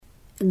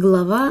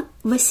Глава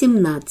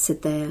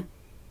 18.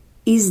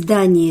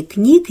 Издание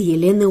книг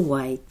Елены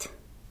Уайт.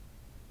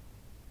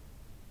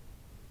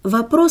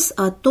 Вопрос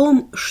о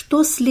том,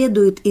 что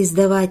следует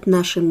издавать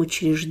нашим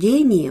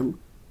учреждениям,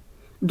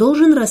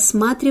 должен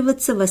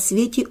рассматриваться во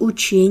свете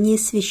учения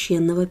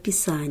Священного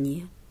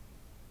Писания.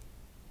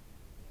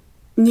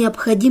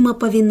 Необходимо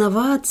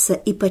повиноваться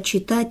и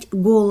почитать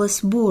голос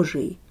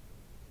Божий.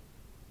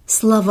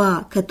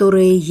 Слова,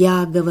 которые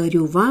я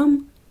говорю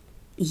вам,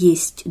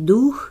 есть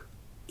дух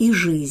и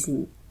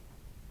жизнь.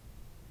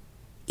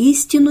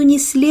 Истину не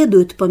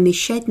следует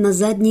помещать на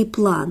задний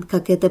план,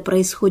 как это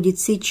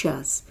происходит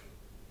сейчас,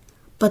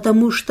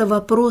 потому что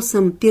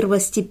вопросам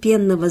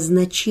первостепенного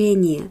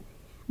значения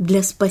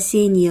для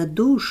спасения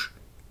душ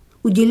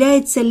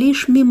уделяется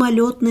лишь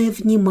мимолетное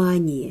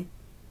внимание,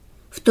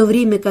 в то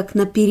время как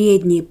на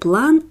передний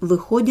план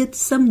выходят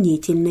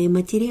сомнительные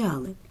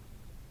материалы.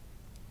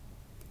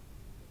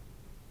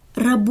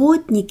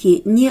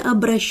 Работники не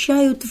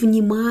обращают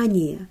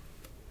внимания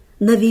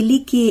на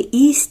великие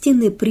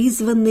истины,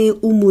 призванные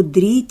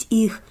умудрить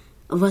их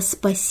во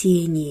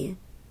спасение.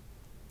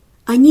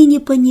 Они не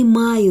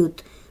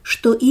понимают,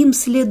 что им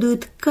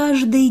следует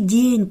каждый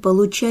день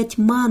получать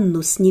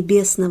манну с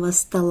небесного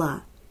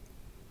стола,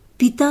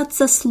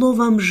 питаться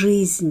словом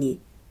жизни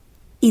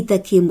и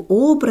таким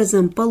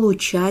образом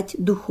получать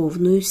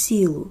духовную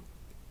силу.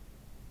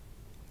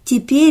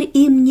 Теперь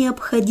им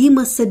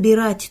необходимо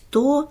собирать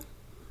то,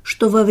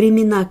 что во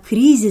времена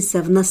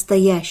кризиса в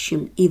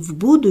настоящем и в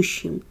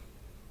будущем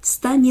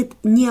станет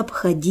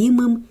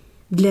необходимым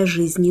для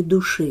жизни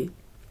души.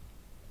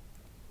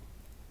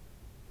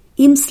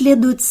 Им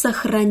следует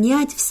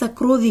сохранять в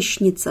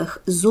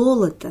сокровищницах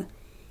золото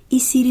и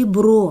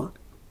серебро,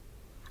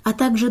 а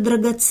также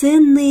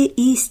драгоценные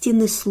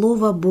истины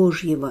Слова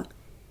Божьего,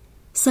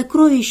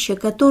 сокровища,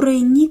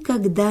 которые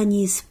никогда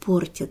не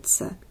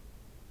испортятся.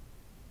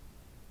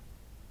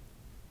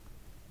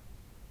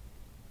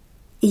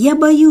 Я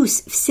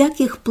боюсь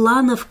всяких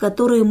планов,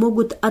 которые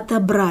могут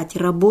отобрать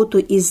работу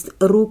из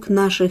рук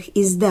наших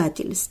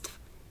издательств,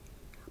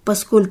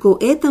 поскольку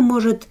это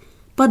может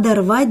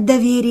подорвать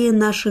доверие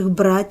наших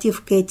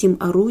братьев к этим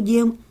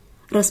орудиям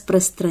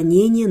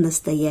распространения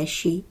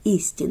настоящей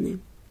истины.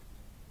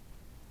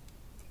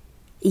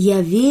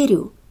 Я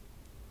верю,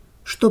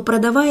 что,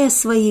 продавая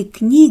свои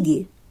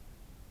книги,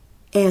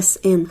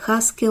 С.Н.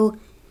 Хаскел,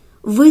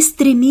 вы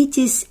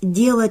стремитесь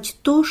делать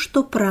то,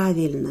 что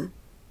правильно.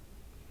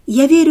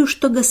 Я верю,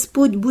 что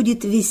Господь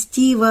будет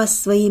вести вас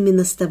своими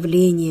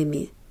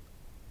наставлениями.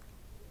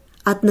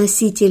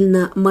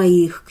 Относительно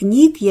моих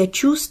книг я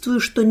чувствую,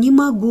 что не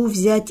могу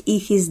взять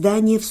их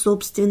издание в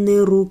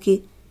собственные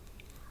руки,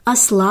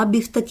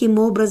 ослабив таким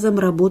образом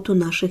работу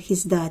наших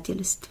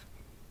издательств.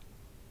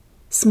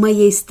 С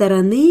моей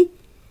стороны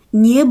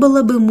не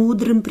было бы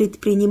мудрым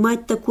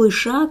предпринимать такой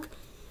шаг,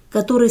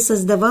 который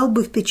создавал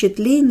бы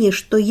впечатление,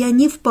 что я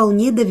не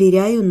вполне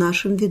доверяю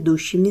нашим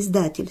ведущим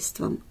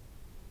издательствам.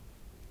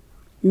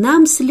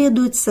 Нам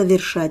следует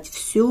совершать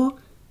все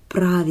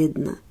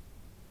праведно.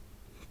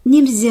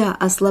 Нельзя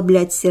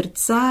ослаблять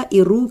сердца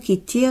и руки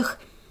тех,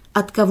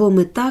 от кого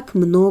мы так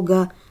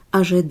много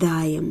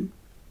ожидаем.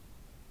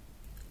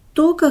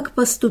 То, как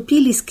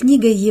поступили с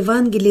книгой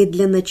Евангелия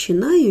для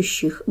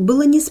начинающих,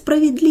 было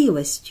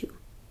несправедливостью.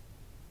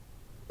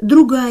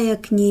 Другая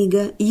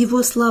книга,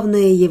 его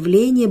славное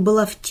явление,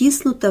 была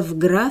втиснута в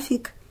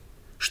график,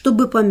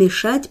 чтобы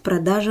помешать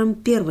продажам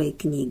первой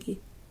книги.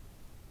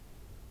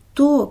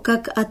 То,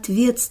 как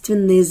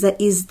ответственные за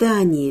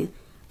издание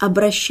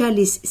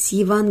обращались с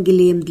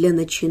Евангелием для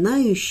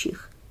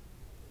начинающих,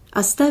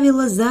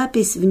 оставило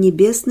запись в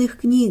небесных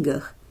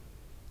книгах,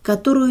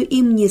 которую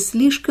им не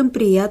слишком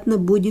приятно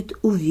будет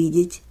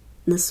увидеть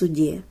на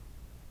суде.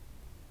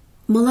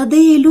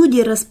 Молодые люди,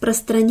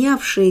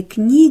 распространявшие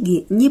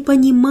книги, не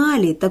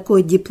понимали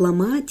такой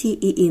дипломатии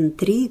и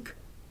интриг,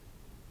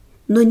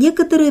 но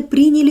некоторые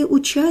приняли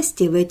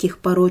участие в этих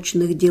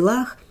порочных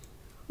делах,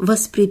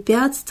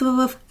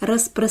 воспрепятствовав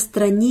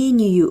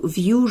распространению в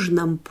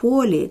Южном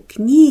поле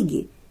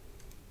книги,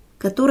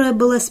 которая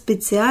была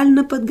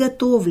специально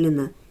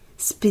подготовлена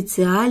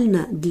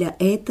специально для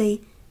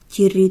этой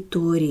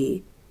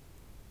территории.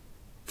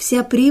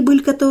 Вся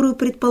прибыль, которую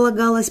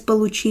предполагалось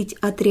получить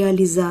от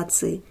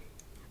реализации,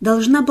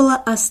 должна была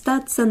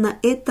остаться на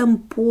этом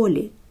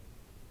поле,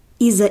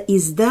 и за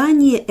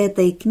издание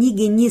этой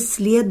книги не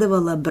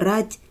следовало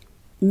брать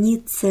ни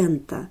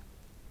цента.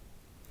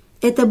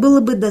 Это было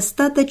бы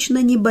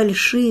достаточно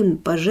небольшим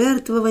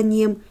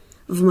пожертвованием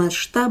в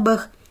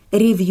масштабах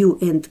Review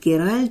and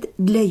Herald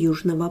для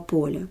Южного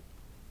поля.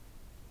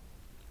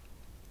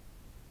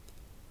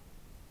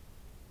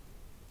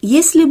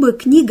 Если бы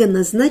книга,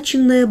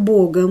 назначенная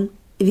Богом,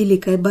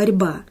 «Великая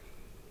борьба»,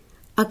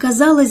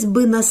 оказалась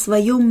бы на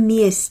своем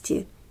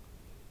месте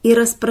и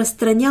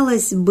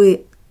распространялась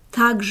бы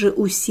так же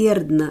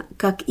усердно,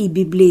 как и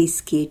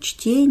библейские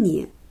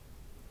чтения,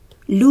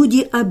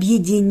 люди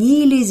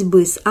объединились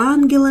бы с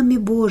ангелами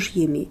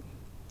Божьими,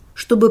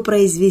 чтобы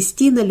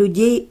произвести на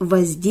людей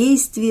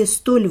воздействие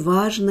столь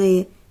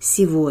важное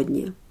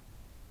сегодня.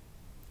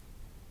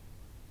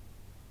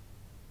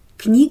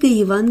 Книга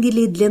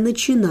Евангелий для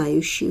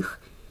начинающих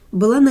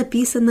была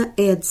написана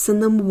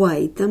Эдсоном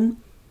Уайтом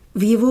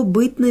в его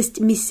бытность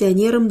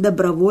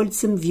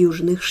миссионером-добровольцем в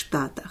Южных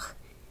Штатах.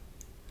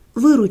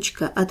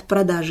 Выручка от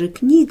продажи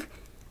книг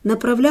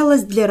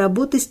направлялась для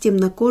работы с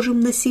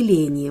темнокожим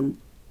населением,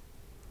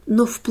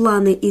 но в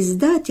планы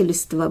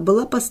издательства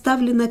была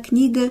поставлена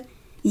книга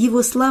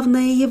 «Его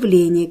славное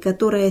явление»,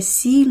 которая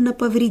сильно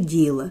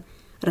повредила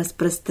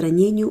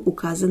распространению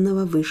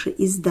указанного выше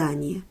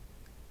издания.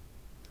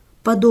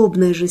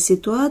 Подобная же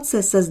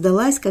ситуация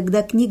создалась,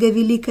 когда книга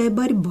 «Великая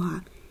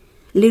борьба»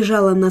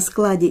 лежала на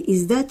складе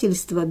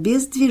издательства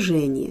без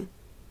движения,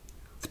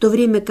 в то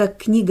время как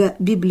книга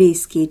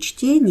 «Библейские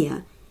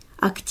чтения»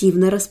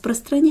 активно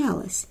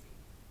распространялась.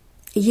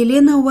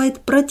 Елена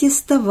Уайт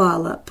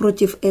протестовала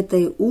против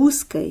этой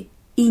узкой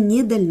и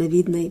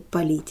недальновидной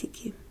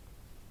политики.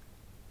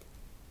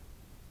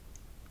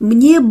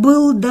 «Мне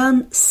был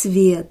дан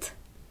свет,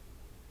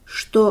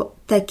 что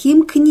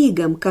таким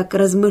книгам, как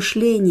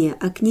 «Размышления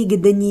о книге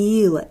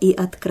Даниила» и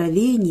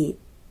 «Откровении»,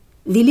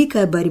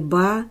 «Великая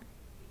борьба»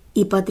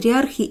 и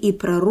 «Патриархи и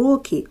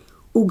пророки»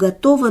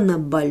 уготовано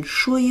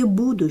большое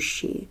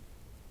будущее.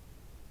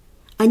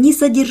 Они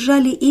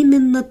содержали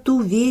именно ту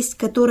весть,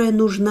 которая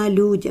нужна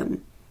людям,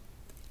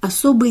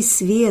 особый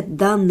свет,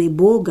 данный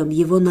Богом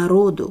Его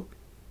народу.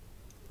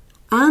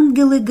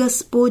 Ангелы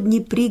Господни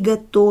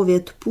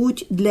приготовят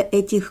путь для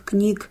этих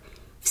книг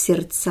в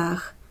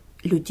сердцах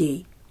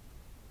людей.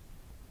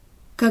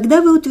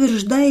 Когда вы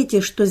утверждаете,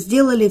 что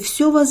сделали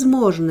все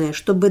возможное,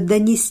 чтобы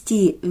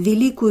донести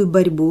великую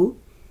борьбу,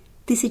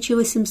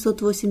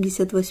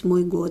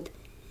 1888 год,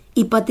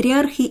 и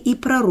патриархи и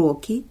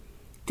пророки,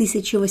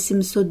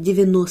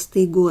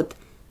 1890 год,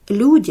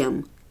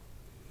 людям,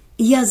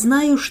 я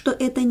знаю, что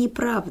это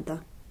неправда.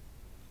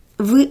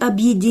 Вы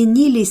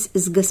объединились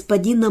с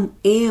господином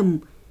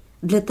М.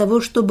 для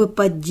того, чтобы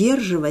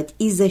поддерживать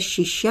и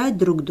защищать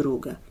друг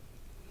друга,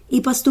 и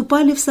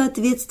поступали в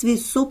соответствии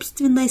с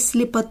собственной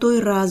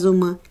слепотой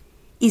разума,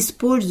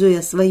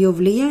 используя свое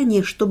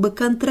влияние, чтобы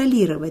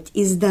контролировать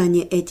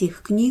издание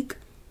этих книг,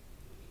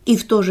 и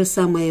в то же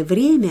самое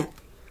время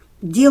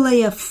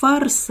делая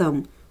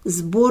фарсом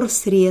сбор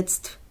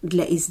средств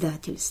для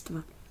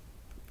издательства.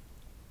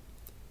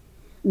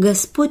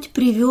 Господь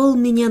привел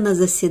меня на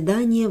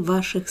заседание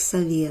ваших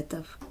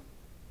советов.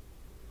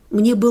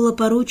 Мне было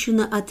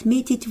поручено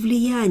отметить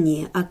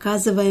влияние,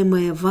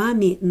 оказываемое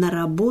вами на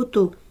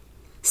работу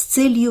с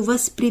целью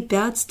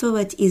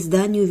воспрепятствовать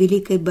изданию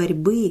 «Великой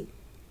борьбы»,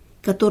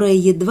 которое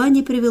едва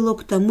не привело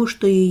к тому,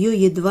 что ее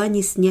едва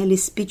не сняли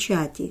с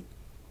печати,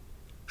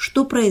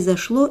 что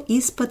произошло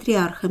и с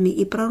патриархами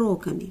и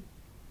пророками.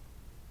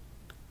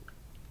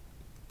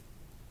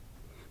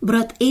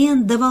 Брат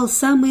Иэн давал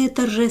самые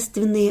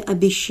торжественные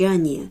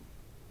обещания,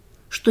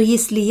 что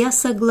если я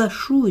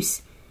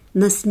соглашусь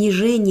на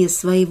снижение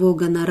своего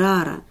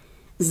гонорара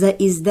за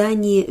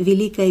издание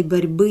 «Великой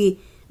борьбы»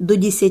 до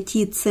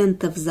 10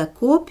 центов за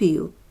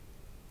копию,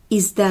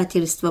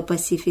 издательство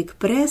Pacific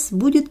Press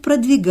будет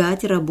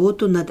продвигать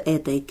работу над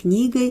этой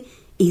книгой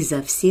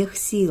изо всех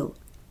сил.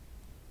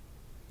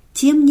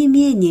 Тем не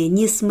менее,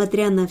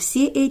 несмотря на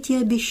все эти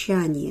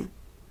обещания,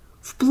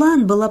 в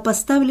план была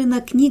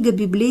поставлена книга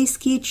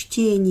 «Библейские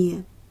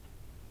чтения»,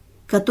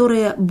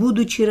 которая,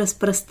 будучи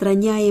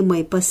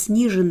распространяемой по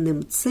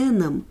сниженным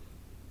ценам,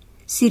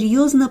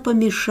 серьезно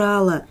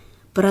помешала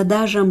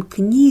продажам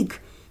книг,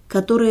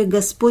 которые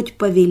Господь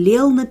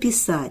повелел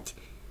написать,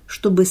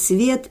 чтобы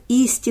свет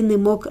истины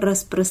мог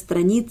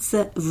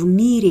распространиться в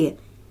мире,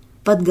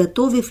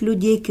 подготовив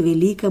людей к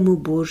великому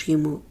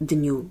Божьему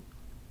дню.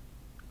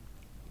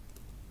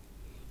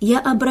 Я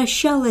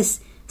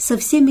обращалась со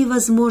всеми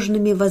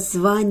возможными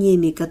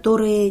воззваниями,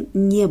 которые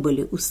не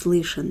были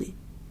услышаны.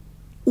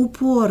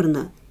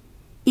 Упорно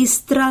и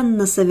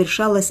странно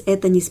совершалась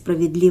эта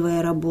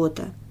несправедливая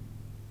работа.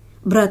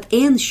 Брат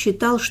Энн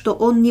считал, что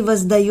он не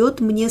воздает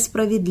мне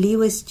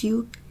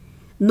справедливостью,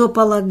 но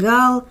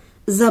полагал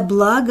за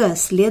благо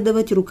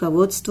следовать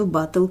руководству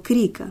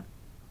Батл-Крика.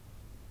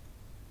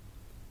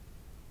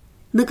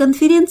 На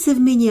конференции в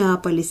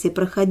Миннеаполисе,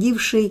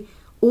 проходившей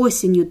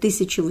осенью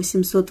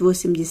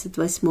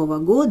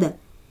 1888 года,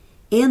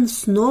 Энн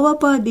снова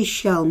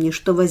пообещал мне,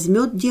 что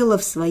возьмет дело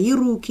в свои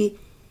руки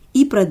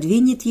и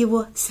продвинет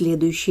его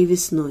следующей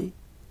весной.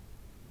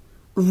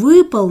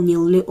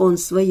 Выполнил ли он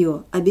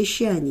свое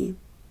обещание?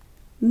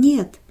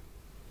 Нет.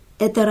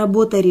 Эта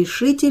работа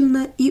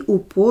решительно и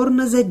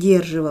упорно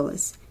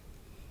задерживалась,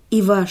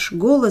 и ваш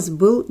голос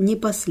был не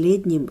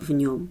последним в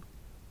нем.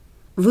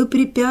 Вы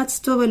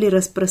препятствовали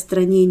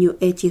распространению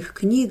этих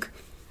книг,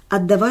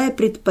 отдавая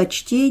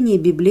предпочтение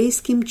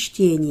библейским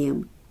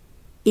чтениям,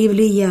 и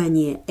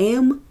влияние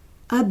М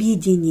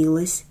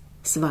объединилось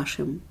с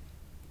вашим.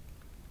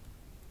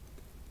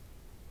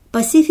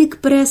 Pacific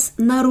Press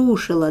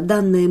нарушила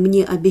данное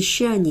мне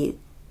обещание,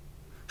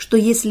 что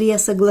если я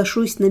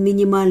соглашусь на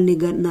минимальный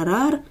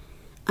гонорар,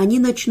 они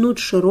начнут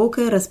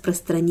широкое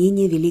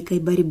распространение Великой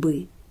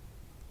борьбы.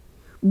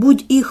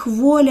 Будь их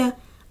воля,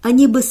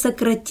 они бы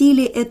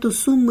сократили эту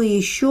сумму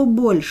еще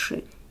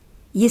больше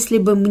если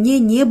бы мне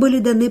не были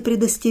даны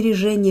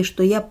предостережения,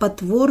 что я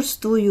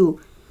потворствую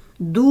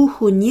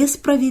духу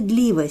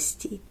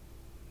несправедливости,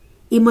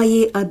 и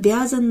моей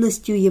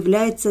обязанностью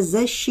является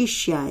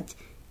защищать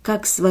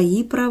как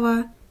свои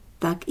права,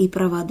 так и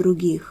права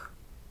других.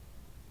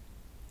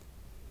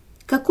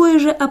 Какое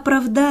же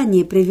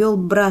оправдание привел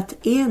брат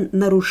Н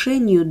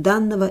нарушению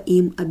данного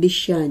им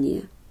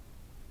обещания?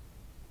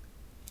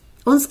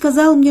 Он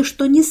сказал мне,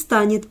 что не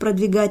станет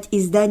продвигать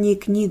издание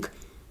книг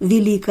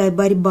 «Великая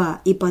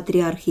борьба» и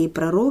 «Патриархи и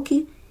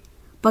пророки»,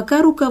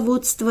 пока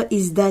руководство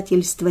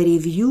издательства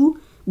 «Ревью»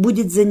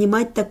 будет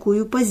занимать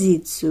такую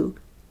позицию,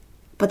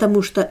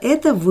 потому что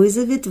это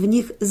вызовет в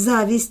них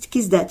зависть к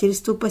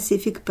издательству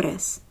Pacific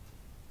Press.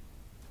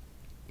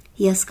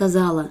 Я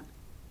сказала: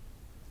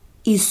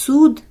 «И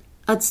суд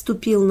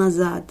отступил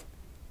назад,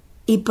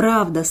 и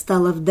правда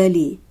стала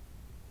вдали,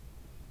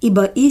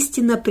 ибо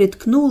истина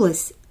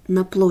приткнулась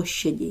на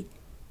площади,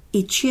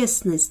 и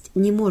честность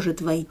не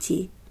может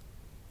войти.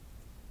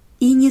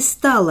 И не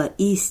стало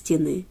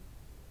истины,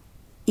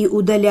 и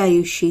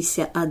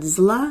удаляющийся от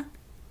зла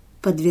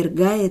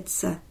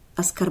подвергается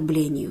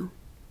оскорблению».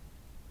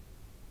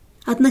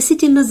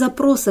 Относительно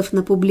запросов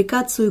на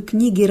публикацию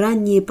книги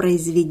 «Ранние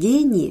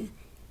произведения»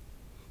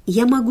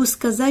 я могу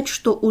сказать,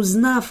 что,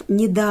 узнав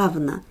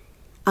недавно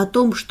о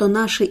том, что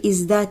наши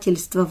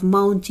издательства в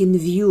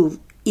Маунтин-Вью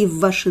и в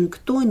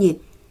Вашингтоне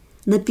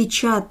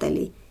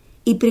напечатали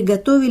и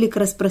приготовили к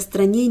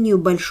распространению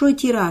большой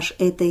тираж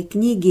этой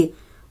книги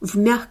в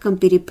мягком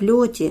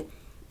переплете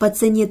по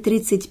цене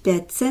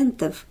 35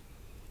 центов,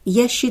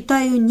 я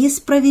считаю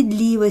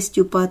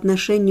несправедливостью по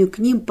отношению к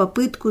ним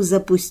попытку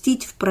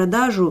запустить в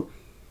продажу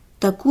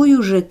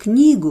такую же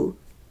книгу,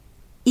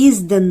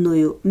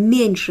 изданную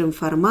меньшим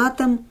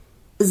форматом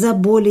за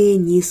более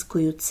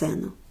низкую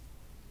цену.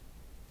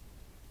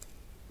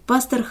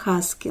 Пастор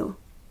Хаскел,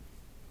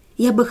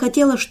 я бы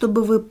хотела,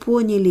 чтобы вы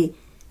поняли,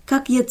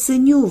 как я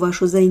ценю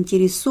вашу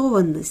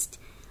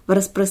заинтересованность в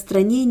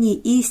распространении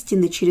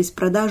истины через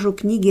продажу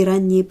книги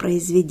 «Ранние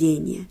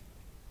произведения».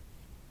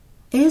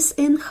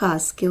 С.Н.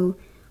 Хаскел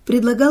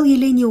предлагал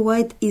Елене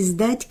Уайт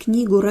издать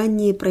книгу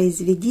 «Ранние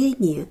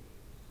произведения»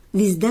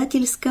 в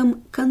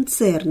издательском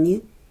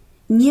концерне,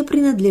 не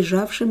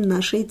принадлежавшем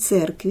нашей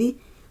церкви,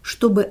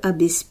 чтобы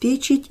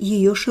обеспечить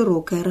ее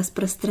широкое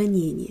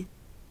распространение.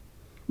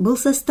 Был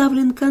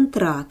составлен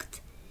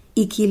контракт,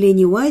 и к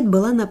Елене Уайт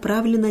была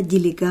направлена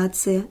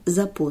делегация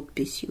за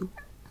подписью.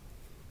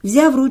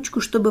 Взяв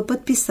ручку, чтобы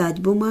подписать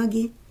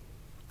бумаги,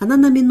 она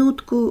на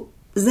минутку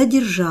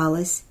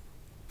задержалась,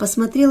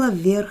 посмотрела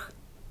вверх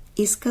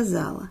и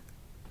сказала: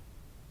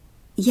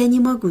 «Я не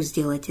могу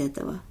сделать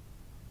этого».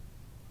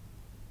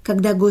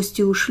 Когда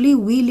гости ушли,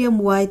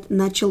 Уильям Уайт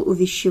начал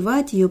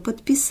увещевать ее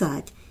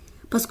подписать,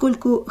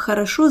 поскольку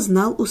хорошо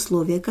знал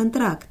условия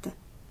контракта.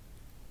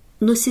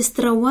 Но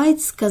сестра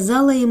Уайт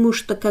сказала ему,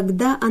 что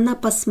когда она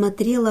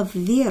посмотрела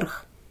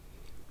вверх,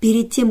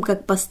 перед тем,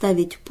 как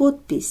поставить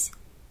подпись,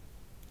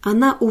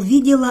 она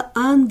увидела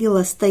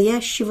ангела,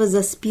 стоящего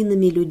за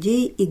спинами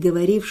людей и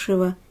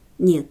говорившего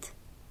 «нет».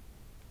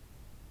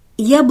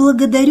 «Я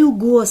благодарю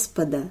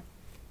Господа,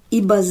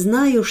 ибо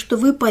знаю, что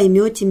вы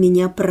поймете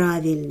меня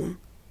правильно.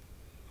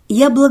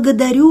 Я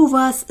благодарю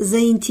вас за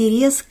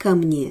интерес ко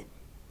мне,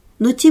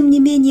 но тем не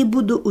менее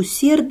буду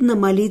усердно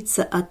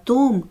молиться о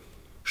том,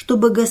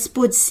 чтобы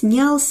Господь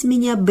снял с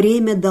меня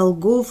бремя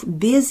долгов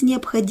без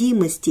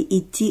необходимости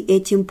идти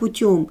этим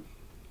путем,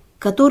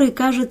 который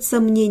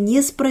кажется мне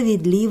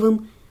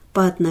несправедливым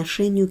по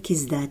отношению к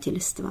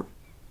издательствам.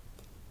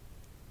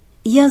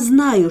 Я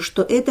знаю,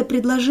 что это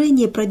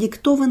предложение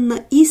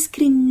продиктовано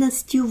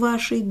искренностью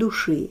вашей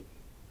души,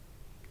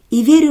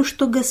 и верю,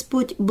 что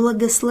Господь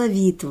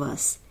благословит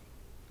вас,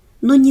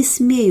 но не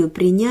смею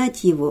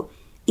принять его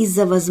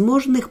из-за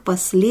возможных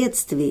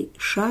последствий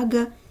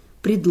шага,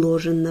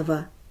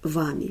 предложенного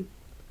вами.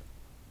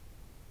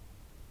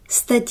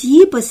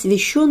 Статьи,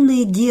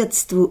 посвященные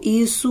детству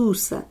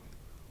Иисуса,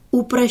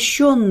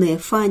 упрощенные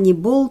Фанни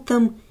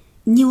Болтом,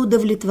 не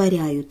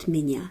удовлетворяют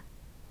меня.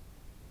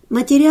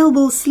 Материал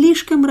был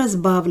слишком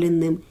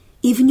разбавленным,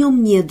 и в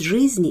нем нет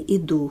жизни и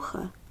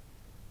духа.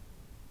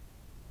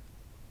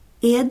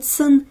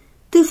 Эдсон,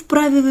 ты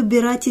вправе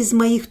выбирать из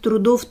моих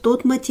трудов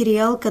тот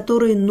материал,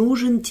 который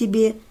нужен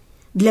тебе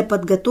для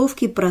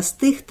подготовки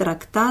простых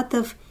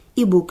трактатов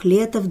и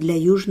буклетов для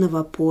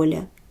Южного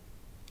поля.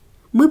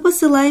 Мы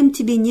посылаем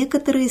тебе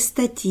некоторые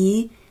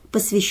статьи,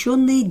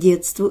 посвященные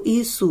детству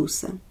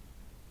Иисуса.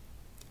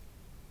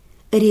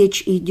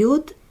 Речь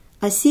идет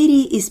о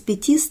серии из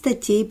 5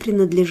 статей,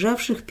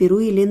 принадлежавших перу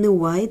Елены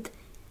Уайт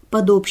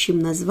под общим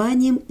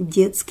названием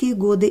 «Детские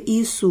годы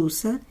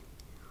Иисуса»,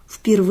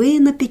 впервые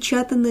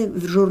напечатанной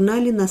в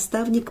журнале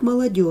 «Наставник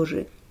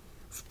молодежи»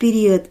 в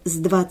период с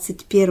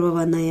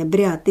 21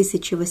 ноября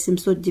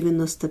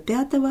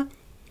 1895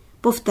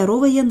 по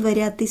 2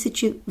 января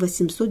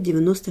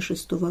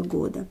 1896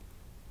 года.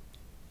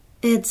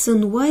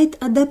 Эдсон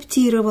Уайт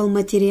адаптировал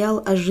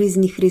материал о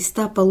жизни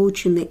Христа,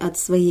 полученный от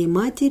своей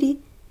матери,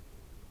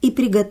 и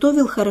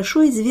приготовил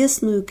хорошо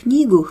известную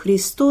книгу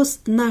 «Христос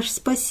 – наш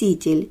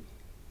Спаситель»,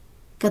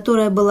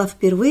 которая была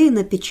впервые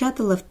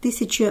напечатана в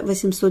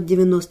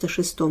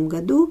 1896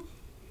 году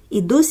и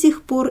до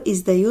сих пор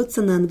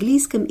издается на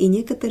английском и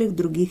некоторых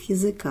других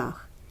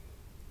языках.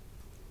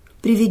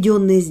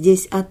 Приведенные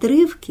здесь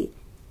отрывки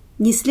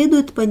не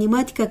следует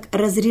понимать как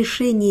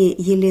разрешение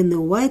Елены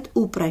Уайт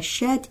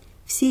упрощать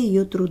все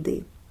ее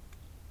труды.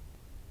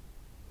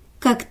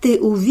 Как ты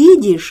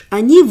увидишь,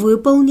 они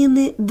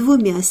выполнены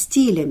двумя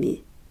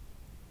стилями.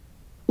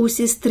 У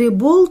сестры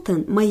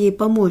Болтон, моей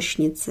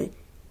помощницы,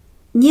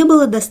 не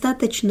было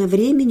достаточно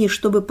времени,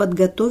 чтобы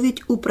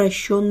подготовить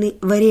упрощенный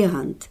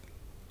вариант,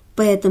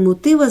 поэтому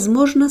ты,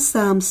 возможно,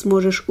 сам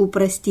сможешь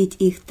упростить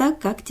их так,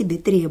 как тебе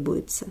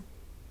требуется.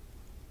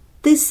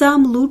 Ты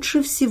сам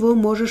лучше всего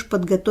можешь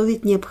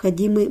подготовить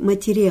необходимый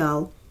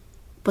материал,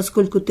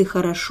 поскольку ты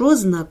хорошо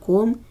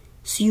знаком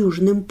с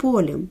Южным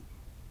полем.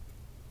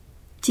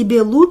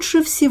 Тебе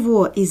лучше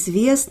всего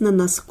известно,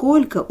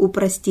 насколько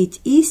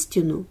упростить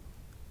истину,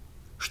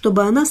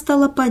 чтобы она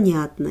стала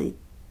понятной,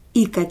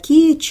 и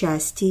какие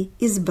части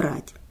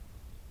избрать.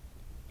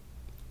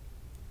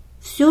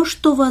 Все,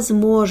 что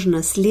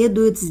возможно,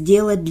 следует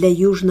сделать для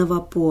Южного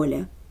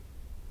поля.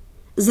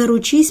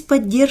 Заручись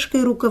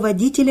поддержкой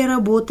руководителя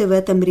работы в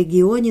этом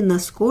регионе,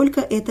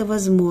 насколько это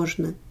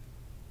возможно,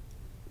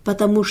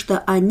 потому что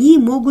они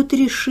могут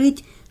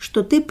решить,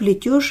 что ты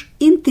плетешь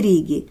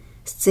интриги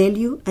с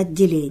целью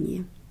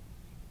отделения.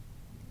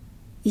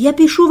 Я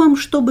пишу вам,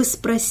 чтобы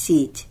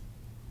спросить,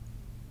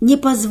 не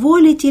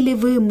позволите ли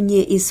вы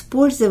мне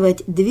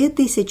использовать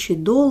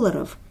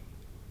 $2000,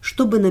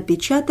 чтобы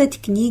напечатать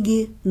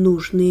книги,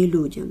 нужные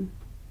людям?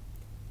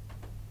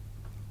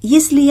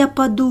 Если я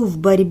паду в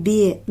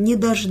борьбе, не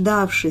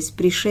дождавшись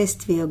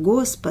пришествия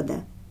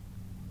Господа,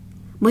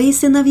 мои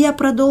сыновья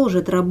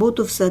продолжат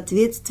работу в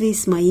соответствии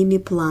с моими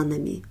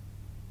планами.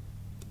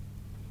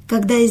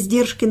 Когда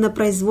издержки на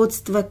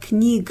производство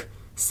книг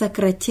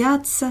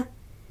сократятся,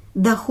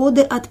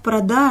 доходы от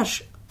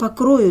продаж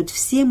покроют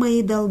все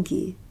мои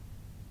долги.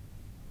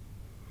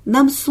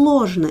 Нам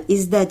сложно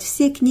издать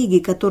все книги,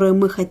 которые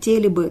мы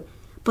хотели бы,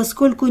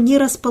 поскольку не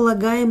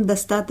располагаем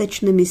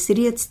достаточными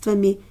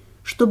средствами,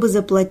 чтобы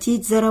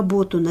заплатить за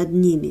работу над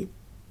ними.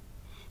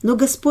 Но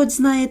Господь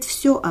знает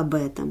все об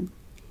этом,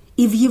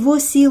 и в Его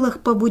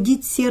силах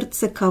побудить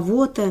сердце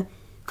кого-то,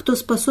 кто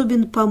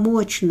способен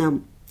помочь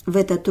нам в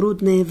это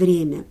трудное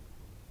время.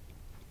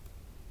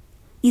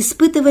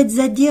 Испытывать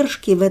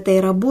задержки в этой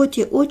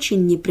работе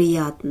очень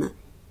неприятно,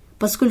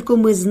 поскольку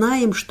мы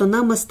знаем, что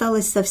нам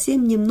осталось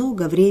совсем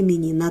немного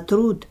времени на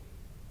труд,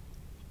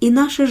 и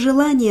наше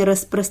желание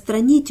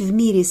распространить в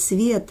мире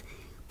свет,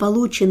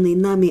 полученный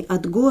нами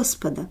от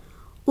Господа,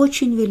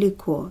 очень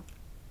велико.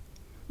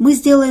 Мы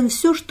сделаем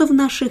все, что в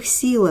наших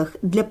силах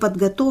для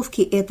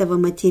подготовки этого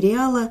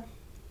материала,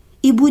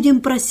 и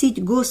будем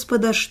просить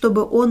Господа,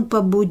 чтобы Он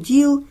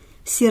побудил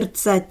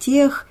сердца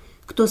тех,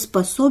 кто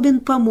способен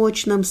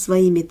помочь нам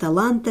своими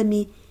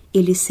талантами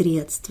или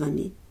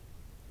средствами.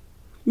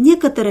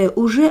 Некоторые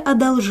уже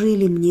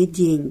одолжили мне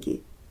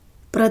деньги.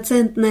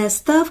 Процентная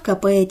ставка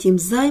по этим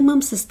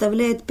займам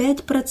составляет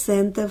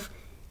 5%,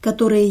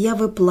 которые я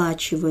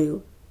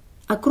выплачиваю.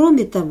 А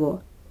кроме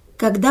того,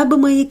 когда бы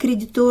мои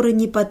кредиторы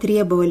не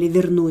потребовали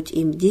вернуть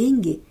им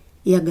деньги,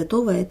 я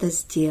готова это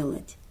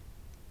сделать.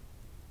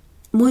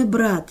 Мой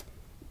брат,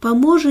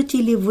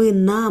 поможете ли вы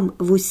нам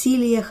в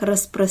усилиях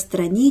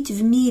распространить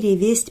в мире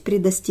весть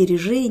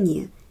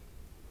предостережения,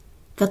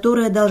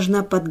 которая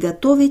должна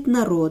подготовить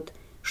народ,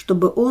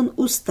 чтобы он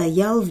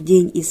устоял в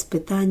день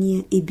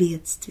испытания и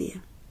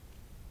бедствия?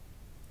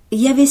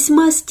 Я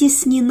весьма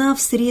стеснена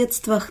в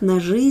средствах на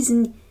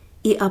жизнь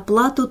и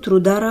оплату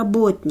труда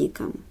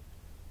работникам.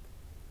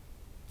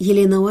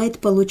 Елена Уайт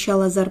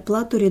получала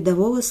зарплату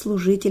рядового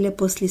служителя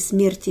после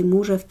смерти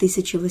мужа в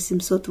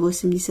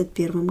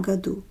 1881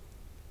 году.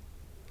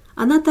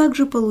 Она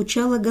также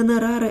получала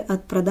гонорары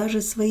от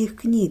продажи своих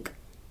книг,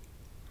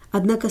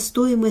 однако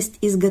стоимость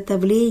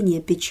изготовления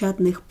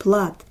печатных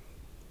плат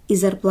и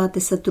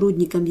зарплаты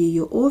сотрудникам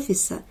ее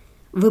офиса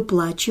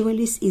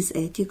выплачивались из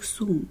этих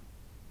сумм.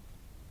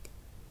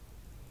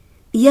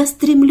 Я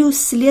стремлюсь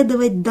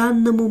следовать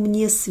данному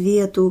мне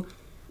свету,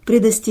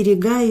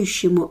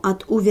 предостерегающему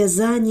от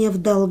увязания в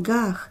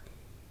долгах,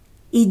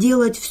 и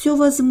делать все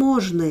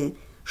возможное,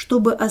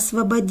 чтобы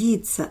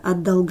освободиться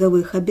от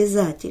долговых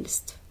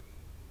обязательств.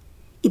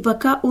 И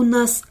пока у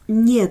нас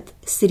нет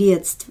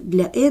средств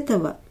для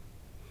этого,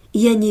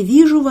 я не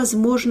вижу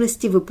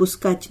возможности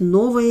выпускать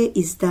новое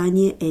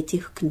издание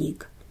этих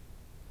книг.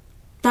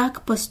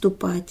 Так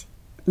поступать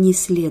не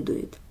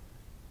следует.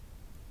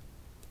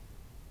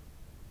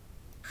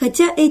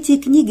 Хотя эти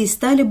книги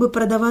стали бы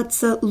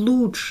продаваться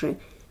лучше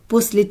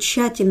после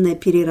тщательной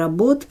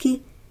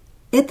переработки,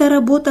 эта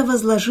работа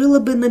возложила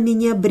бы на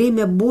меня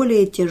бремя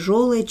более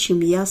тяжелое, чем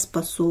я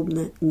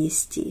способна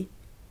нести.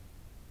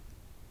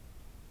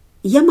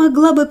 Я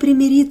могла бы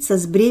примириться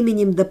с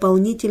бременем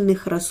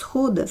дополнительных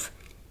расходов,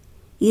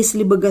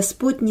 если бы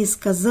Господь не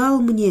сказал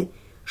мне,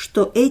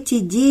 что эти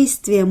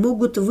действия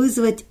могут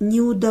вызвать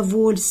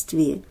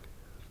неудовольствие,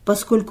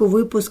 поскольку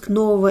выпуск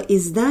нового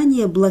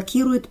издания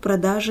блокирует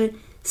продажи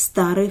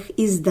старых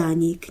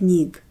изданий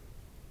книг.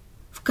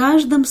 В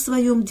каждом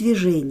своем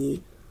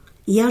движении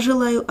я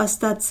желаю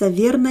остаться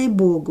верной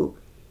Богу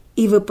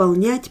и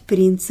выполнять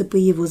принципы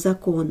Его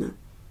закона.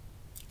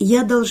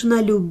 Я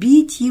должна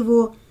любить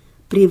Его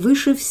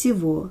превыше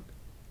всего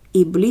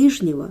и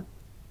ближнего,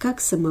 как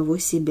самого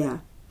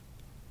себя.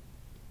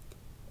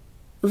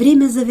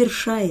 Время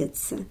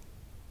завершается.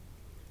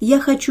 Я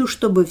хочу,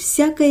 чтобы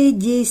всякое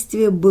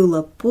действие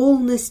было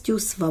полностью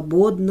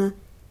свободно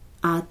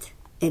от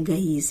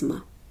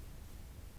эгоизма.